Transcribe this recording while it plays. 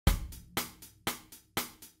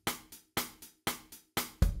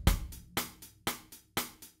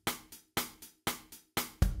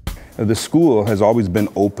The school has always been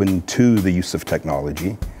open to the use of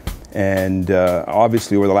technology, and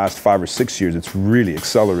obviously over the last 5 or 6 years it's really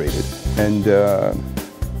accelerated. And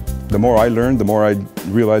the more I learned, the more I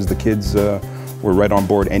realized the kids were right on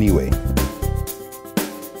board anyway.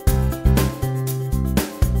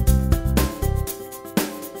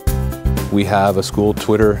 We have a school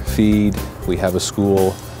Twitter feed, we have a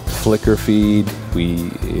school Flickr feed, we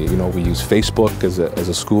use Facebook as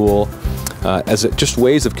a school, just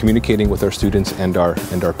ways of communicating with our students and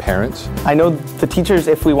our parents. I know the teachers,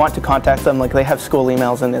 if we want to contact them, like they have school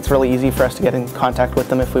emails, and it's really easy for us to get in contact with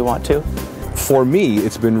them if we want to. For me,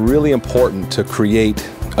 it's been really important to create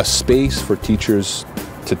a space for teachers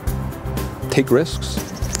to take risks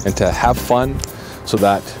and to have fun so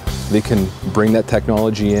that they can bring that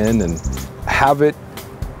technology in and have it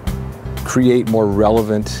create more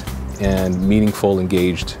relevant and meaningful,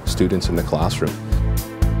 engaged students in the classroom.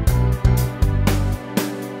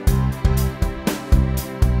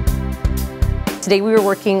 Today we were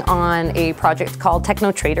working on a project called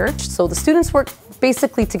Techno Trader. So the students work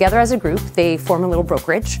basically together as a group. They form a little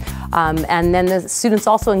brokerage, and then the students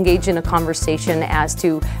also engage in a conversation as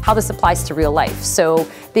to how this applies to real life. So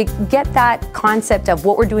they get that concept of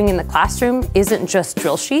what we're doing in the classroom isn't just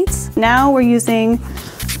drill sheets. Now we're using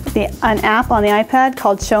an app on the iPad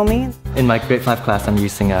called Show Me. In my grade 5 class, I'm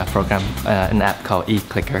using a program, an app called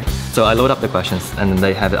eClicker. So I load up the questions and then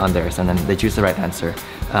they have it on theirs, and then they choose the right answer.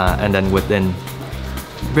 And then within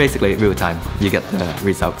basically real time, you get the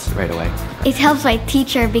results right away. It helps my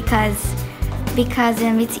teacher because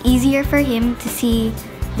it's easier for him to see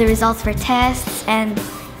the results for tests, and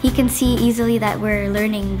he can see easily that we're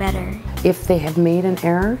learning better. If they have made an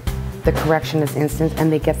error, the correction is instant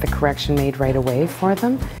and they get the correction made right away for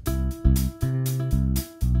them.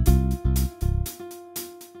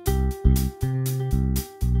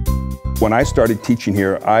 When I started teaching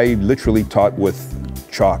here, I literally taught with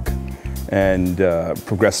chalk and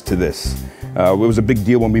progressed to this. It was a big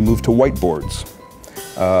deal when we moved to whiteboards.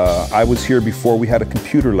 I was here before we had a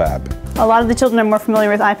computer lab. A lot of the children are more familiar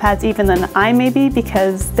with iPads even than I may be,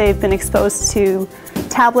 because they've been exposed to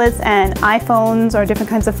tablets and iPhones or different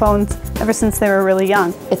kinds of phones ever since they were really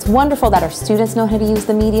young. It's wonderful that our students know how to use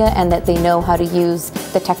the media and that they know how to use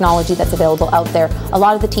the technology that's available out there. A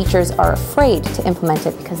lot of the teachers are afraid to implement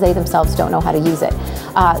it because they themselves don't know how to use it.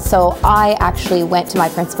 So I actually went to my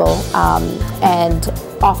principal and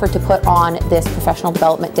offered to put on this professional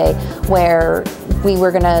development day where we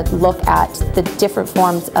were going to look at the different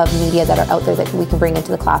forms of media that are out there that we can bring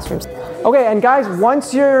into the classrooms. Okay, and guys,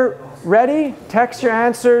 once you're ready, text your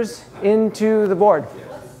answers into the board.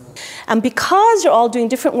 And because you're all doing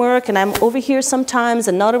different work and I'm over here sometimes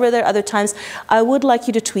and not over there other times, I would like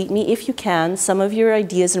you to tweet me, if you can, some of your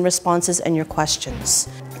ideas and responses and your questions.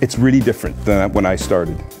 It's really different than when I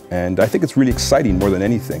started, and I think it's really exciting more than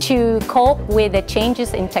anything. To cope with the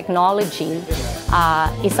changes in technology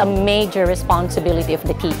is a major responsibility of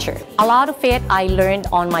the teacher. A lot of it I learned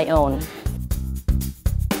on my own.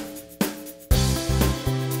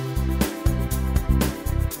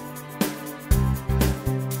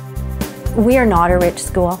 We are not a rich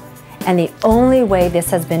school, and the only way this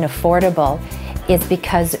has been affordable is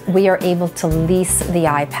because we are able to lease the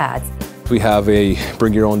iPads. We have a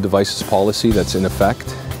bring your own devices policy that's in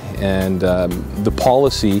effect, and the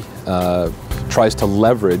policy tries to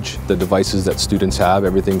leverage the devices that students have,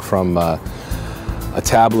 everything from a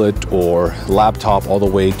tablet or laptop all the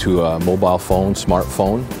way to a mobile phone,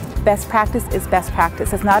 smartphone. Best practice is best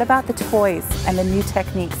practice. It's not about the toys and the new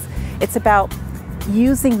techniques. It's about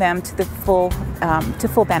using them to full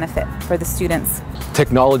benefit for the students.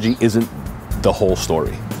 Technology isn't the whole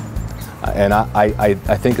story. And I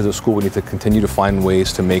think as a school we need to continue to find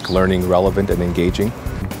ways to make learning relevant and engaging.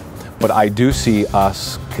 But I do see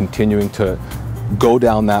us continuing to go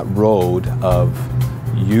down that road of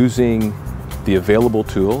using the available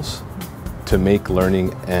tools to make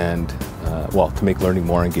learning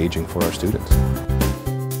more engaging for our students.